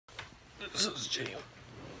This is Jay.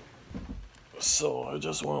 So I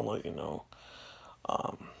just want to let you know,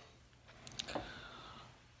 I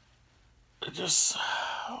just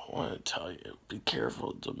want to tell you, be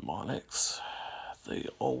careful, demonics. They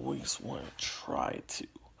always want to try to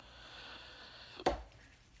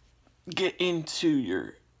get into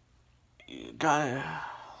you gotta,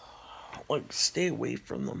 like, stay away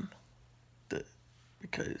from them.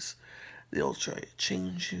 Because they'll try to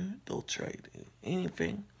change you, they'll try to do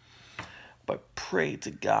anything. But pray to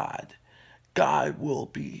God. God will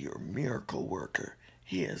be your miracle worker.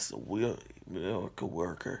 He is the miracle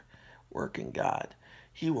worker, working God.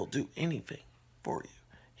 He will do anything for you.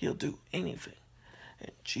 He'll do anything.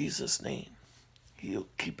 In Jesus' name, He'll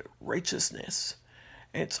keep it righteousness.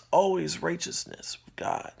 And it's always righteousness with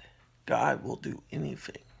God. God will do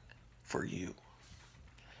anything for you.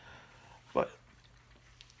 But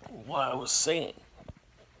what I was saying,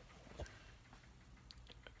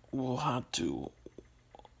 we'll have to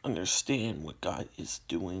understand what God is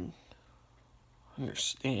doing.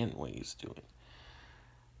 Understand what He's doing.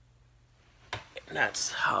 And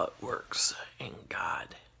that's how it works in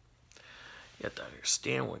God. You have to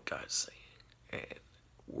understand what God's saying and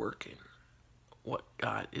working what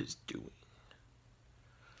God is doing.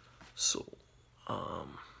 So,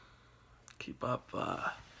 keep up,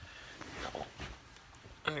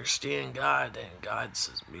 understand God, and God's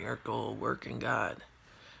a miracle working God.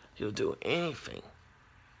 He'll do anything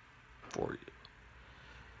for you.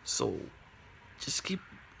 So just keep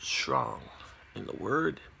strong in the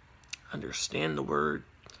Word, understand the Word,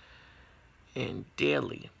 and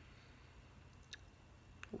daily.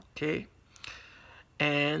 Okay?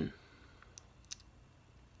 And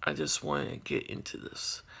I just want to get into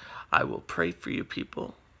this. I will pray for you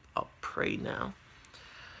people. I'll pray now.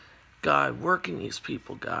 God, work in these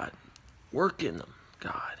people, God. Work in them,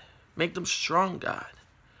 God. Make them strong, God,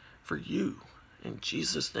 for you, in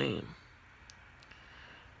Jesus' name.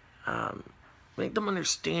 Make them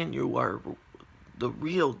understand you are the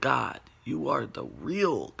real God. You are the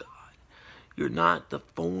real God. You're not the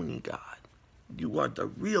phony God. You are the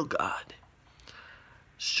real God.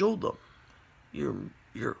 Show them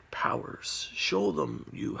your powers. Show them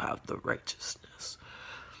you have the righteousness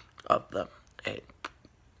of them. And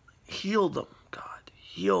heal them, God.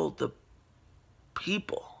 Heal the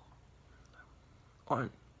people.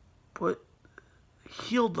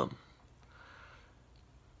 Heal them.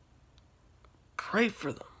 Pray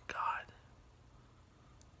for them, God.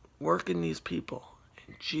 Work in these people.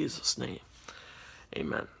 In Jesus' name.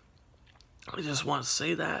 Amen. I just want to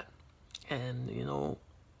say that. And,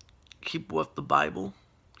 keep with the Bible.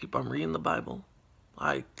 Keep on reading the Bible.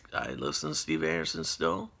 I listen to Steve Anderson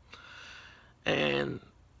still. And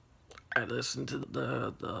I listen to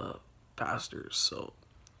the pastors. So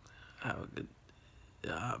have a good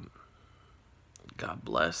God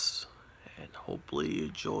bless, and hopefully you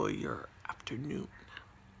enjoy your afternoon.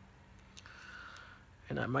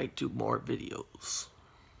 And I might do more videos.